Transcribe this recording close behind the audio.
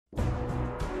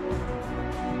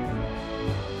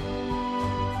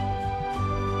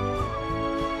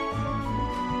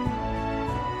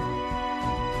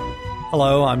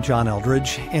Hello, I'm John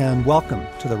Eldredge, and welcome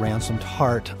to the Ransomed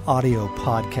Heart audio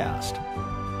podcast.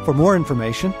 For more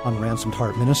information on Ransomed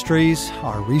Heart Ministries,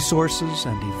 our resources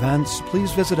and events,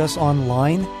 please visit us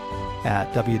online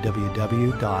at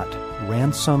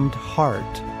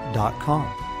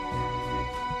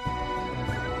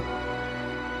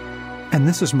www.ransomedheart.com. And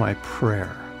this is my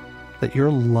prayer, that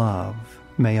your love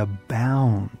may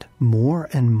abound more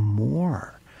and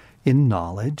more in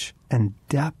knowledge and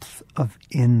depth of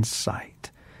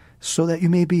insight, so that you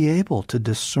may be able to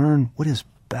discern what is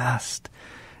best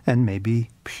and may be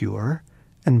pure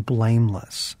and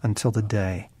blameless until the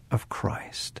day of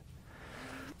Christ.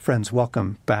 Friends,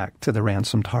 welcome back to the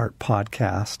Ransomed Heart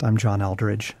podcast. I'm John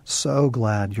Eldredge. So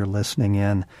glad you're listening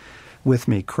in with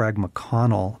me, Craig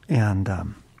McConnell. And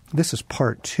this is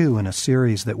part 2 in a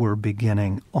series that we're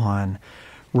beginning on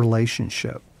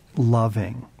relationship,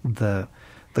 loving,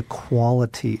 the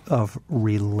quality of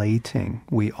relating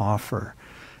we offer.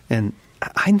 And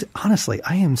honestly,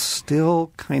 I am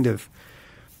still kind of,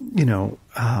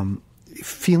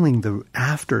 feeling the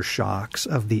aftershocks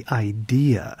of the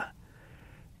idea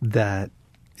that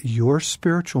your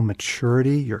spiritual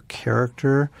maturity, your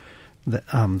character,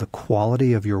 the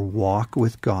quality of your walk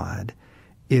with God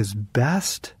is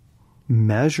best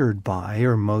measured by,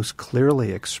 or most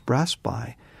clearly expressed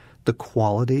by, the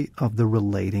quality of the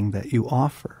relating that you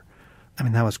offer. I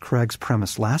mean, that was Craig's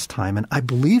premise last time, and I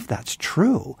believe that's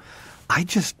true. I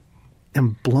just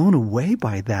am blown away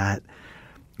by that.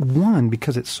 1,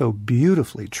 because it's so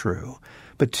beautifully true,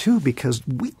 but 2, because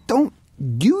we don't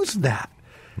use that.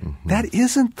 Mm-hmm. That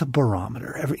isn't the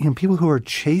barometer. People who are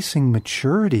chasing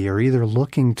maturity are either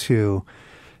looking to,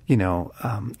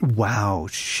 wow,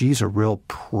 she's a real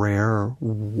prayer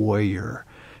warrior,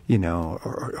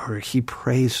 or he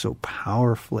prays so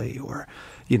powerfully, or,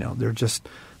 they're just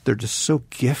so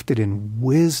gifted in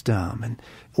wisdom,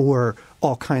 or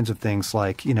all kinds of things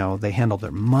like, they handle their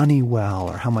money well,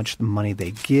 or how much money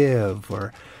they give,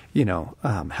 or,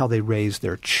 how they raise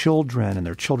their children, and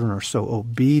their children are so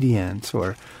obedient,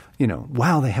 or,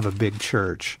 wow, they have a big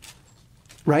church,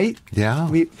 right? Yeah.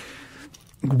 We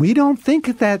don't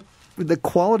think that the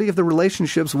quality of the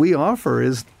relationships we offer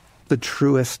is the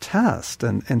truest test.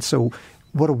 And so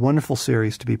what a wonderful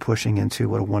series to be pushing into.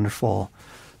 What a wonderful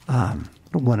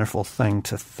thing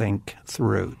to think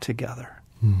through together.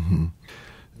 Mm-hmm.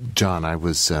 John, I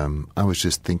was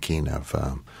just thinking of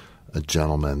a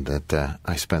gentleman that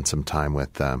I spent some time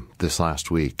with this last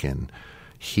week, and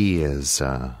he is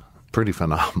a pretty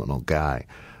phenomenal guy,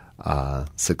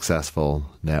 successful,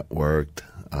 networked,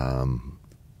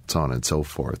 so on and so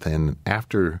forth. And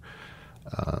after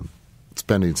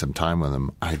spending some time with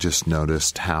him, I just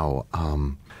noticed how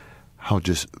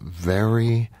just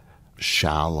very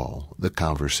shallow the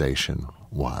conversation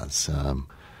was.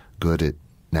 Good at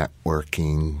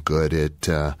networking, good at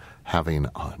having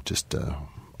just a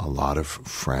lot of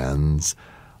friends,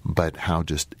 but how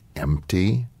just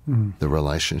empty the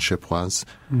relationship was.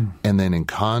 And then in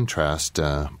contrast,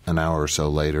 an hour or so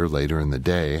later in the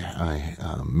day, I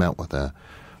met with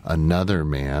another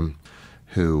man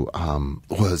who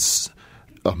was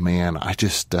a man,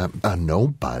 a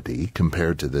nobody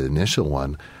compared to the initial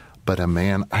one, but a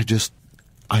man I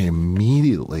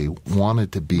immediately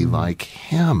wanted to be like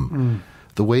him.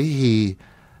 The way he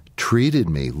treated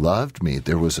me, loved me,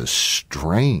 there was a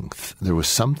strength. There was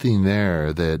something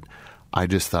there that I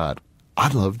just thought,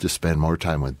 I'd love to spend more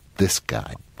time with this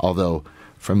guy. Although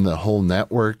from the whole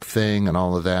network thing and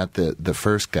all of that, the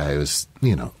first guy was,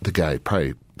 the guy I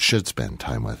probably should spend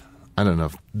time with. I don't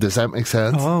know. Does that make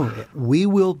sense? Oh, we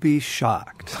will be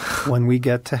shocked when we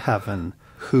get to heaven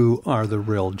who are the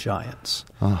real giants.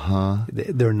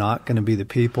 They're not going to be the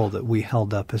people that we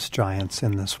held up as giants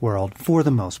in this world, for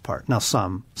the most part. Now,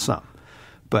 some.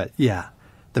 But yeah,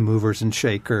 the movers and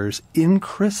shakers in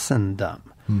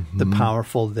Christendom, the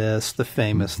powerful this, the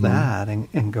famous that,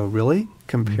 and go, really?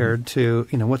 Compared to,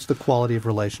 what's the quality of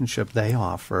relationship they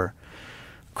offer?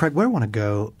 Craig, where I want to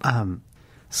go,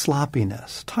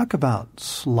 sloppiness. Talk about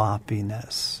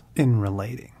sloppiness in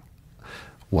relating.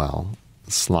 Well,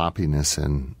 sloppiness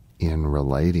in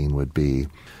relating would be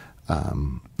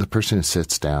the person who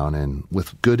sits down and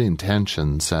with good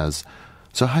intention says,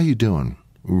 so how you doing,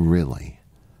 really?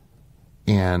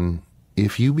 And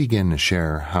if you begin to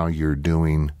share how you're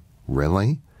doing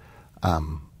really,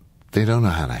 they don't know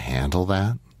how to handle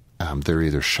that. They're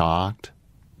either shocked,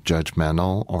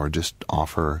 judgmental, or just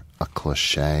offer a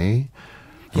cliche.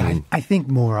 I think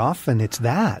more often it's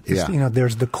that.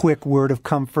 There's the quick word of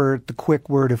comfort, the quick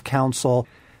word of counsel.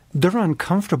 They're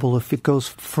uncomfortable if it goes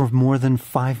for more than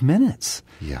 5 minutes.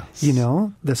 Yes.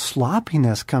 The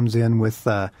sloppiness comes in with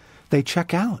they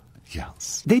check out.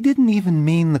 Yes. They didn't even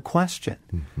mean the question.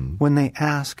 When they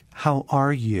ask, how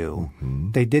are you?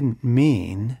 They didn't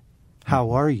mean,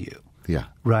 how are you? Yeah.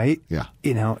 Right? Yeah.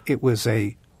 It was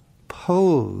a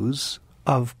pose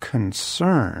of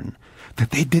concern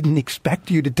that they didn't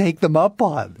expect you to take them up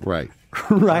on. Right.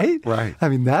 Right? Right. I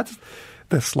mean, that's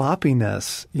the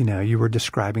sloppiness. You were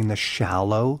describing the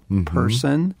shallow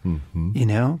person,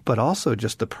 but also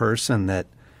just the person that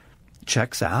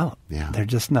checks out. Yeah. They're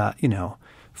just not, a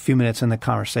few minutes in the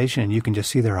conversation and you can just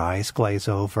see their eyes glaze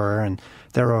over and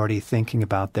they're already thinking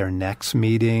about their next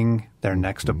meeting, their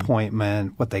next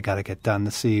appointment, what they got to get done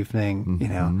this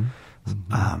evening,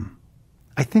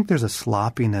 I think there's a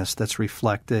sloppiness that's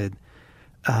reflected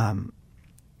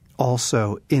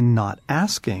also in not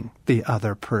asking the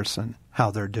other person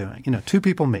how they're doing. Two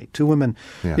people meet, two women,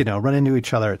 run into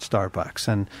each other at Starbucks.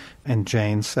 And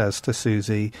Jane says to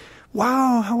Susie,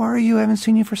 wow, how are you? I haven't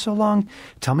seen you for so long.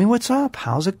 Tell me what's up.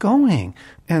 How's it going?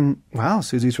 And wow,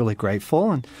 Susie's really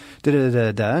grateful and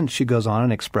da-da-da-da-da. And she goes on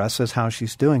and expresses how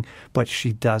she's doing. But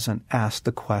she doesn't ask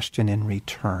the question in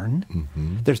return.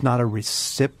 There's not a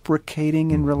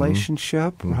reciprocating in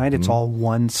relationship, right? It's all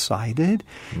one-sided.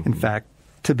 In fact,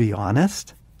 to be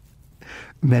honest,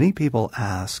 many people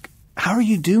ask, how are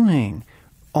you doing?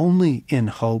 Only in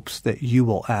hopes that you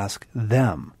will ask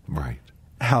them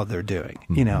how they're doing,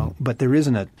 But there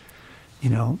isn't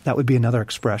that would be another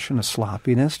expression of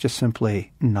sloppiness, just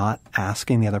simply not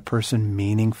asking the other person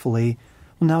meaningfully,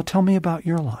 well, now tell me about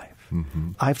your life.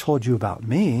 I've told you about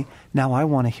me. Now I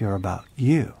want to hear about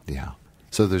you. Yeah.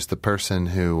 So there's the person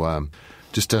who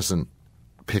just doesn't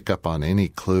pick up on any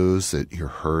clues that you're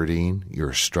hurting,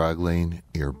 you're struggling,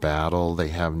 you're battle. They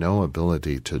have no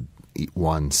ability to,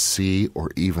 one, see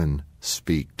or even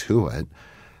speak to it.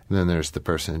 And then there's the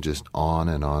person just on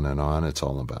and on and on. It's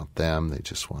all about them. They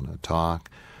just want to talk.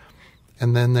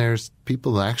 And then there's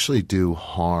people that actually do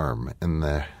harm, and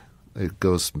it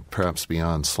goes perhaps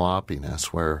beyond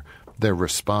sloppiness, where their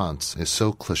response is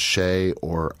so cliche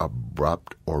or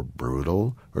abrupt or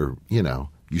brutal, or,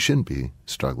 you shouldn't be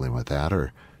struggling with that,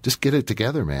 or just get it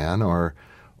together, man, or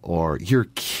you're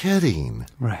kidding.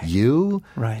 Right. You?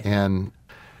 Right. And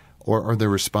or the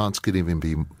response could even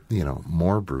be,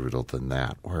 more brutal than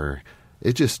that, where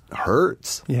it just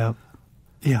hurts. Yeah.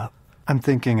 Yeah. I'm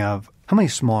thinking of how many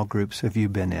small groups have you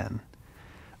been in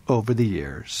over the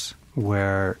years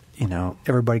where,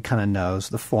 everybody kind of knows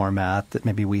the format, that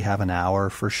maybe we have an hour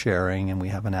for sharing and we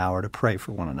have an hour to pray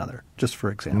for one another, just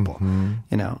for example,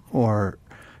 or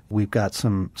we've got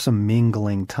some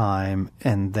mingling time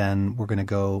and then we're going to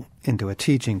go into a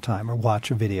teaching time or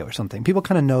watch a video or something. People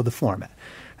kind of know the format.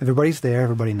 Everybody's there.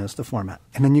 Everybody knows the format.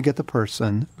 And then you get the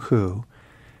person who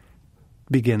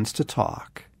begins to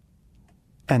talk,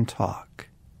 and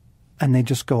they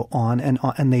just go on,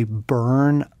 and they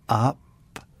burn up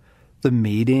the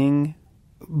meeting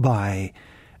by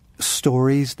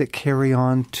stories that carry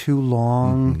on too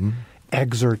long,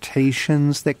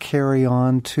 exhortations that carry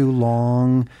on too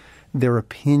long, their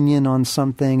opinion on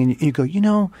something, and you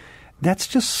go, that's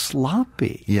just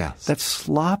sloppy. Yes. That's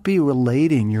sloppy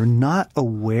relating. You're not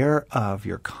aware of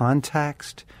your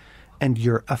context and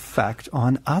your effect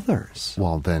on others.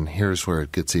 Well, then here's where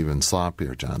it gets even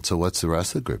sloppier, John. So what's the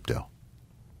rest of the group do?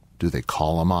 Do they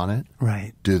call them on it?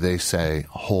 Right. Do they say,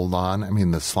 hold on? I mean,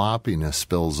 the sloppiness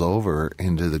spills over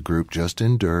into the group, just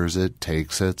endures it,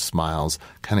 takes it, smiles,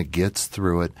 kind of gets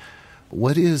through it.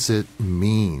 What does it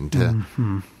mean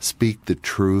to speak the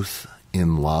truth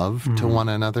in love to one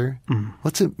another?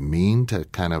 What's it mean to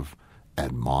kind of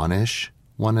admonish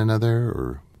one another,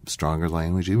 or stronger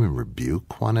language, even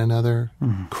rebuke one another,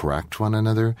 correct one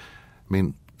another? I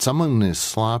mean, someone is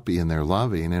sloppy in their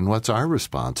loving, and what's our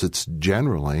response? It's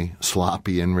generally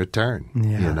sloppy in return,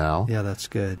 Yeah, that's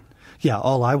good. Yeah,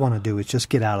 all I want to do is just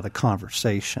get out of the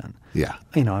conversation. Yeah.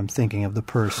 I'm thinking of the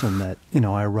person that,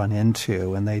 I run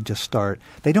into, and they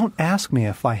don't ask me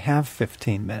if I have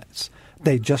 15 minutes.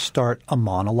 They just start a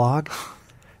monologue,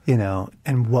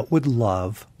 and what would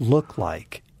love look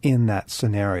like in that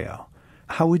scenario?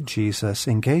 How would Jesus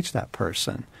engage that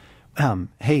person?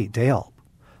 Hey, Dale,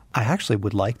 I actually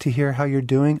would like to hear how you're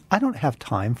doing. I don't have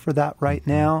time for that right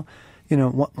now. Why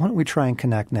don't we try and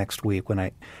connect next week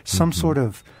when some sort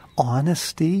of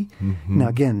honesty. Now,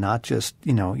 again, not just,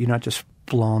 you're not just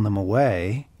blowing them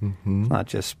away. It's not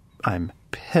just, I'm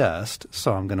pissed,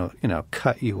 so I'm going to,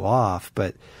 cut you off.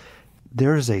 But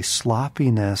there's a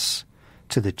sloppiness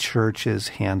to the church's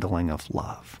handling of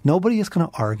love. Nobody is going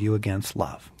to argue against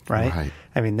love. right? Right.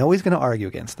 I mean, nobody's going to argue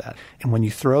against that. And when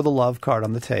you throw the love card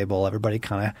on the table, everybody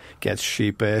kind of gets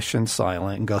sheepish and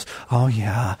silent and goes, oh,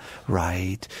 yeah,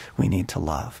 right, we need to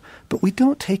love. But we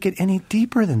don't take it any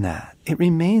deeper than that. It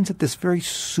remains at this very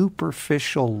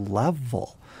superficial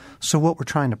level. So what we're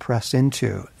trying to press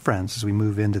into, friends, as we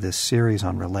move into this series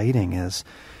on relating is,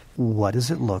 what does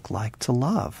it look like to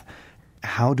love?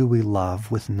 How do we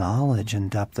love with knowledge and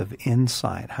depth of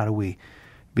insight? How do we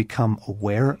become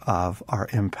aware of our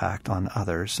impact on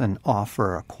others and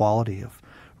offer a quality of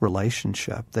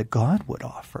relationship that God would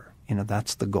offer? You know,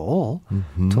 that's the goal,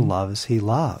 to love as he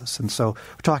loves. And so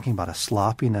we're talking about a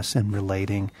sloppiness in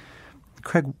relating.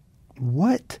 Craig,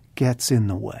 what gets in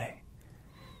the way?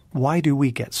 Why do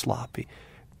we get sloppy?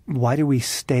 Why do we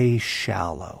stay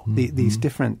shallow? These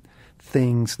different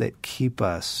things that keep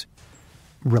us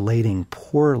relating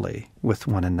poorly with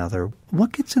one another.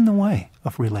 What gets in the way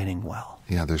of relating well?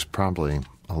 Yeah, there's probably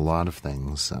a lot of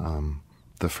things.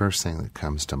 The first thing that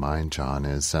comes to mind, John,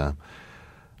 is,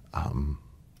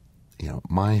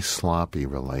 my sloppy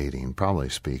relating probably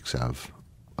speaks of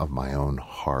my own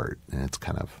heart and its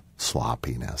kind of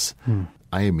sloppiness.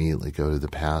 I immediately go to the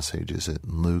passages in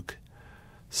Luke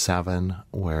 7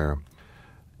 where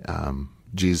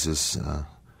Jesus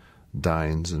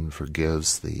dines and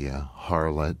forgives the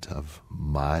harlot of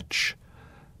much,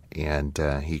 and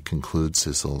he concludes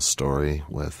his little story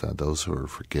with those who are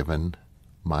forgiven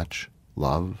much,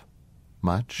 love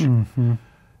much.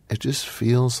 It just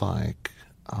feels like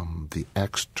the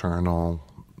external,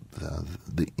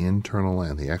 the internal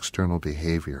and the external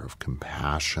behavior of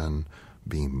compassion,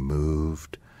 being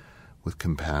moved with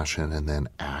compassion and then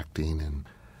acting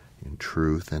in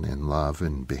truth and in love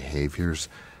and behaviors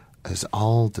is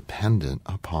all dependent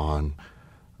upon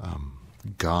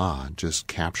God just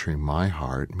capturing my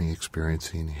heart, me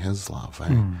experiencing his love.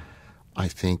 I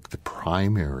think the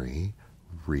primary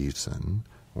reason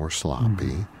we're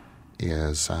sloppy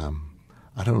is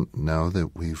I don't know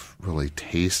that we've really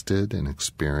tasted and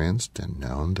experienced and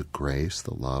known the grace,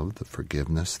 the love, the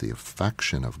forgiveness, the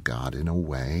affection of God in a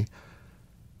way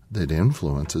that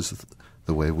influences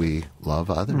the way we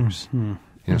love others.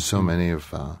 So many of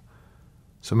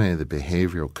the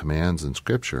behavioral commands in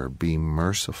Scripture are be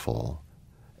merciful,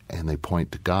 and they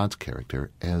point to God's character,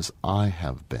 as I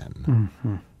have been.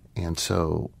 And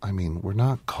so, I mean, we're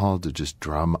not called to just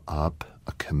drum up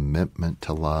a commitment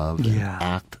to love and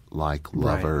act like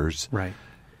lovers. Right.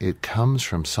 It comes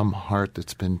from some heart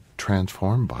that's been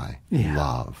transformed by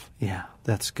love. Yeah,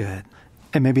 that's good.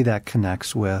 And maybe that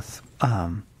connects with,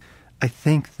 I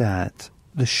think that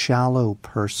the shallow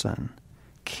person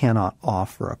cannot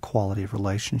offer a quality of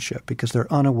relationship because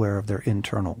they're unaware of their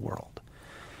internal world.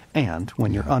 And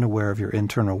when you're unaware of your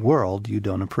internal world, you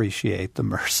don't appreciate the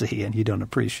mercy and you don't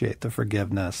appreciate the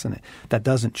forgiveness, and that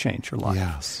doesn't change your life.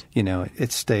 Yes. You know,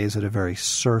 it stays at a very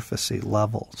surfacey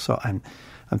level. So I'm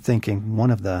thinking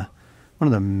one of the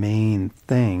main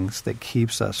things that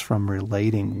keeps us from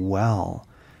relating well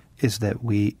is that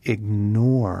we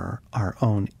ignore our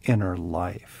own inner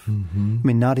life. I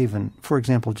mean, not even, for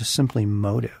example, just simply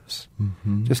motives.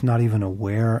 Just not even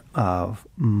aware of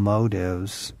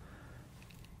motives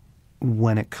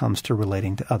when it comes to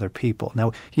relating to other people.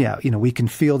 Now, we can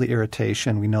feel the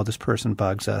irritation. We know this person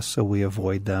bugs us, so we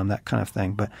avoid them, that kind of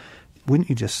thing. But wouldn't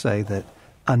you just say that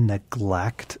a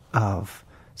neglect of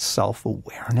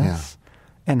self-awareness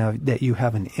and that you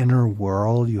have an inner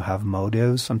world, you have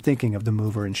motives? I'm thinking of the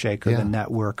mover and shaker, the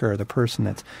networker, the person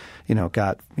that's,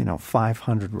 got,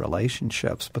 500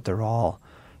 relationships, but they're all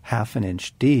half an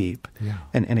inch deep.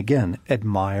 And again,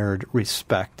 admired,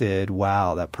 respected.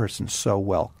 Wow, that person's so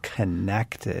well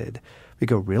connected. We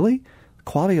go, really? The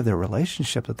quality of their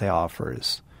relationship that they offer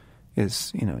is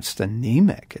it's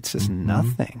anemic. It's just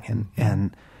nothing.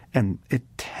 And it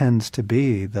tends to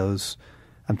be those,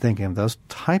 I'm thinking of those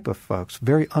type of folks,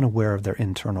 very unaware of their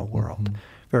internal world.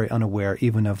 Very unaware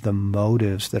even of the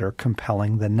motives that are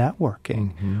compelling the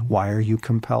networking. Why are you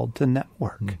compelled to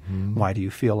network? Why do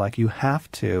you feel like you have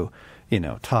to,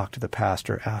 talk to the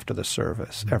pastor after the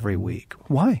service every week?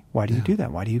 Why? Why do you do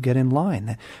that? Why do you get in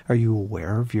line? Are you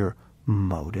aware of your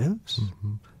motives?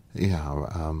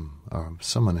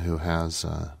 Someone who has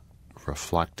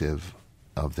reflective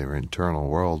of their internal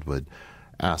world would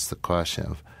ask the question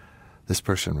of, this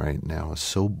person right now is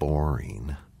so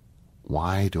boring.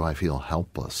 Why do I feel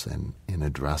helpless in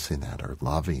addressing that or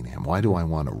loving him? Why do I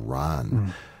want to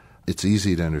run? It's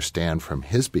easy to understand from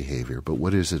his behavior, but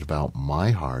what is it about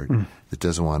my heart that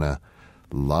doesn't want to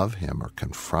love him or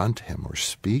confront him or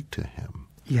speak to him?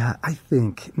 Yeah, I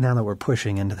think now that we're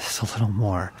pushing into this a little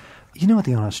more, you know what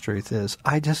the honest truth is?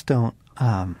 I just don't,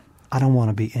 I don't want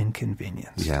to be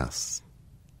inconvenienced. Yes.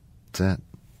 That's it.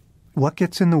 What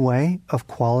gets in the way of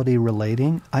quality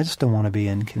relating? I just don't want to be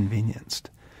inconvenienced.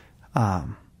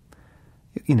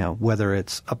 Whether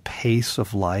it's a pace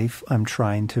of life I'm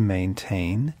trying to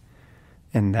maintain,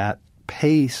 and that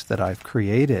pace that I've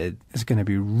created is going to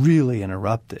be really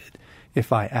interrupted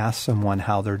if I ask someone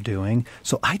how they're doing.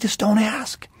 So I just don't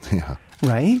ask. Yeah.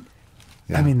 Right?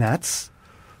 Yeah. I mean, that's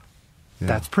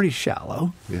pretty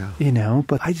shallow. Yeah.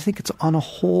 But I think it's on a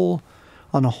whole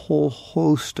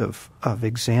host of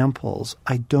examples.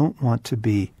 I don't want to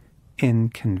be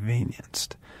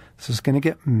inconvenienced. This is going to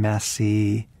get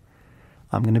messy.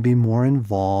 I'm going to be more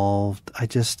involved. I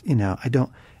just, I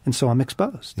don't, and so I'm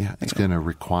exposed. Yeah, it's going to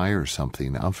require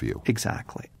something of you.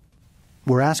 Exactly.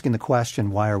 We're asking the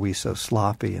question, why are we so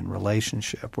sloppy in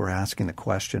relationship? We're asking the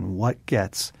question, what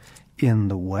gets in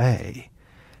the way?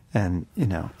 And,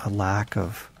 a lack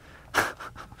of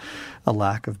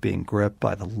being gripped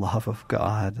by the love of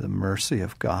God, the mercy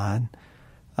of God.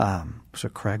 So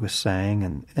Craig was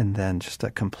saying, and then just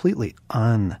a completely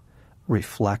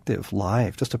unreflective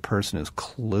life, just a person who's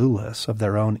clueless of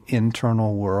their own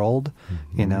internal world.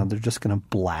 Mm-hmm. They're just going to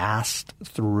blast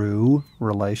through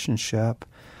relationship.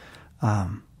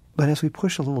 But as we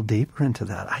push a little deeper into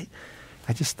that, I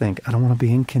just think I don't want to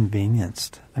be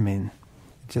inconvenienced. I mean,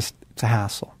 it's a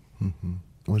hassle. Mm-hmm.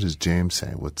 What does James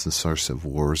say? What's the source of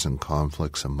wars and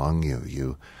conflicts among you?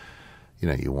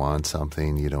 You want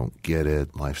something, you don't get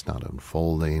it, life's not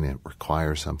unfolding, it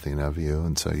requires something of you,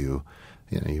 and so you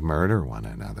murder one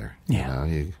another. Yeah.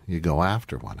 You go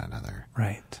after one another.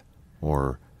 Right.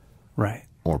 Or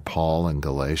Paul in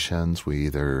Galatians, we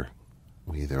either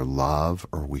love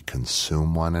or we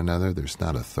consume one another. There's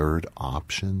not a third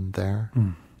option there.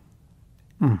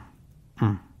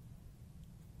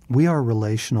 We are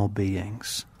relational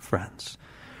beings, friends.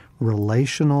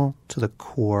 Relational to the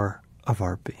core of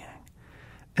our being.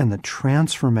 And the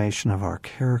transformation of our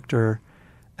character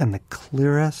and the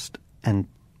clearest and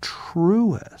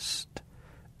truest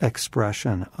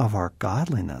expression of our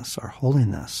godliness, our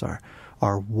holiness,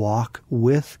 our walk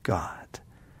with God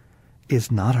is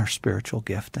not our spiritual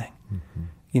gifting.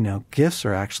 Mm-hmm. Gifts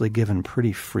are actually given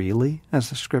pretty freely, as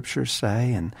the scriptures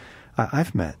say. And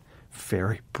I've met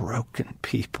very broken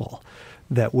people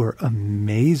that were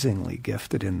amazingly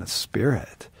gifted in the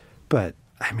Spirit. But,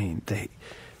 I mean, they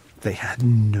had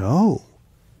no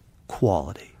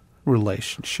quality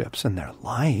relationships in their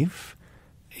life.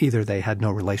 Either they had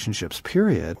no relationships,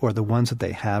 period, or the ones that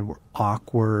they had were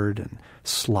awkward and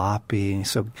sloppy.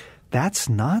 So that's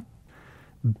not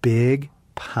big,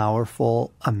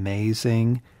 powerful,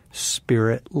 amazing,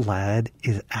 Spirit-led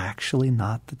is actually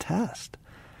not the test.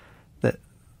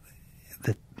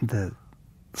 The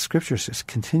scriptures just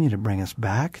continue to bring us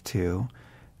back to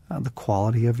the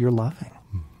quality of your loving.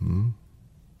 Mm-hmm.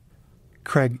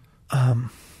 Craig,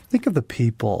 think of the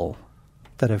people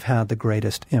that have had the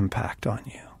greatest impact on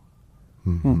you.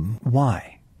 Mm-hmm.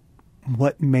 Why?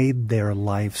 What made their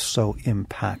life so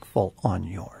impactful on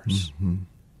yours? Mm-hmm.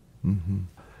 Mm-hmm.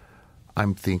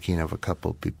 I'm thinking of a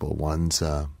couple of people. One's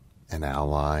an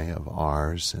ally of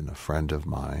ours and a friend of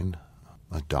mine,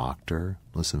 a doctor,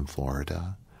 lives in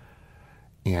Florida.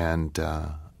 And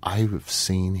I've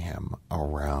seen him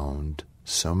around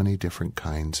so many different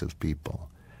kinds of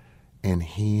people. And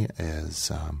he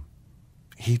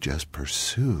just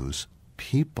pursues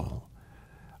people.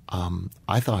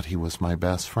 I thought he was my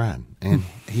best friend, and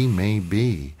he may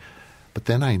be. But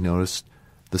then I noticed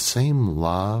the same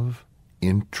love,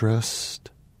 interest,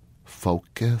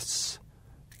 focus,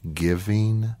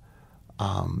 giving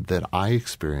that I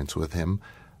experienced with him.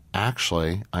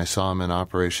 Actually, I saw him in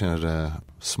operation at a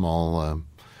small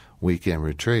weekend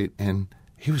retreat, and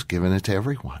he was giving it to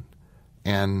everyone.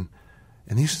 And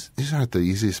these aren't the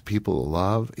easiest people to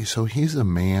love. So he's a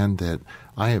man that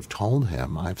I have told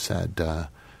him, I've said,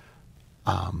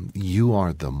 you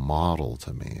are the model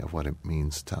to me of what it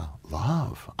means to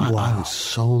love. Wow. I was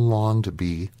so long to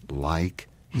be like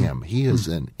him. He is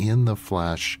an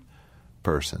in-the-flesh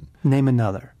person. Name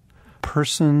another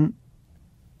person,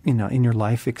 in your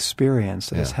life experience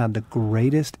that has had the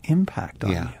greatest impact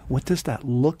on you. What does that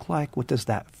look like? What does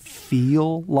that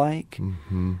feel like?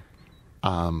 Mm-hmm.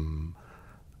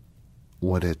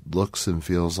 What it looks and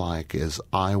feels like is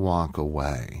I walk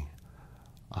away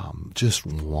just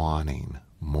wanting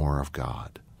more of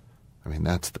God. I mean,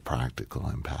 that's the practical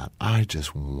impact. I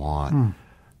just want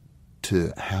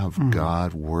to have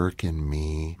God work in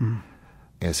me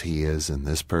as he is in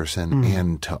this person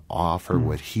and to offer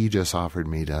what he just offered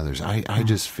me to others. I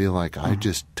just feel like I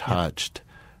just touched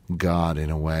God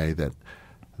in a way that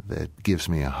gives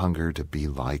me a hunger to be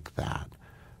like that.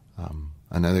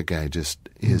 Another guy just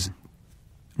is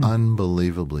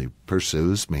unbelievably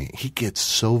pursues me. He gets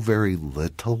so very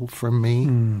little from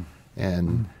me,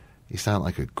 and he's not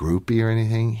like a groupie or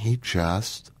anything. He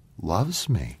just loves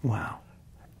me. Wow.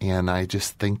 And I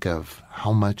just think of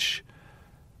how much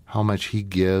he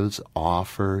gives,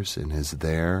 offers, and is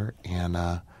there, and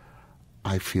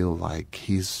I feel like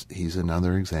he's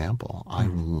another example. I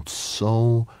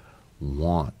so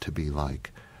want to be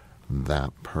like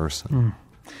that person.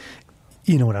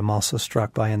 You know what I'm also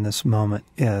struck by in this moment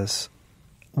is,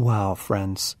 wow,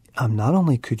 friends, not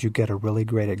only could you get a really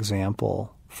great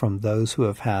example from those who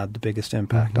have had the biggest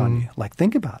impact on you, like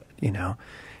think about it,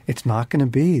 it's not going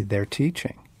to be their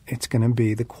teaching. It's going to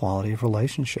be the quality of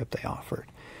relationship they offered.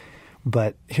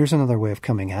 But here's another way of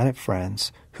coming at it,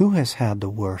 friends. Who has had the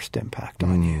worst impact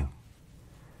on you?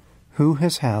 Who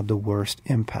has had the worst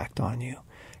impact on you?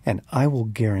 And I will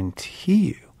guarantee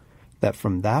you that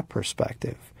from that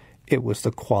perspective, it was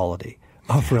the quality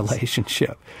of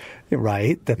relationship,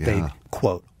 right? That they,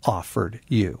 quote, offered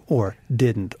you or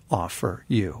didn't offer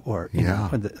you, or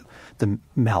the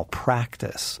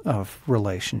malpractice of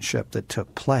relationship that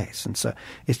took place. And so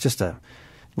it's just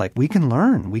we can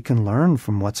learn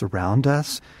from what's around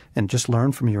us and just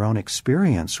learn from your own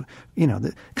experience.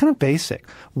 The kind of basic,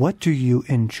 what do you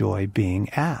enjoy being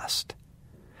asked?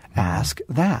 Ask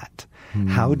that.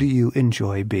 How do you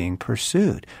enjoy being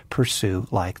pursued? Pursue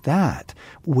like that.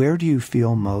 Where do you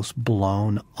feel most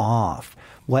blown off?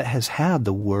 What has had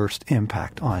the worst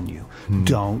impact on you?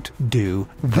 Don't do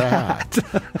that.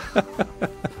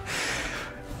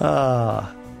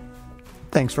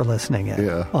 Thanks for listening in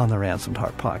on the Ransomed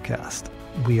Heart Podcast.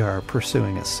 We are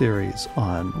pursuing a series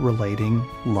on relating,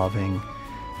 loving.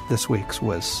 This week's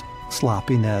was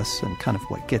sloppiness and kind of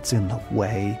what gets in the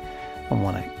way. I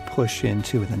want to push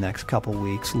into in the next couple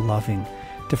weeks, loving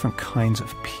different kinds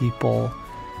of people.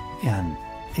 And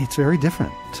it's very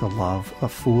different to love a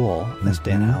fool, as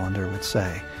Dan Allender would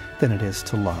say, than it is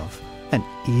to love an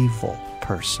evil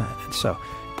person. And so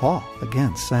Paul,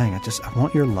 again, saying, I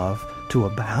want your love to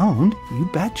abound. You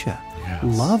betcha. Yes.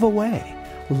 Love away.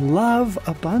 Love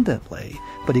abundantly.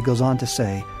 But he goes on to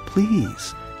say,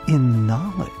 please, in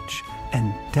knowledge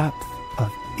and depth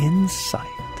of insight.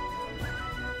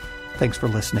 Thanks for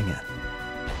listening in.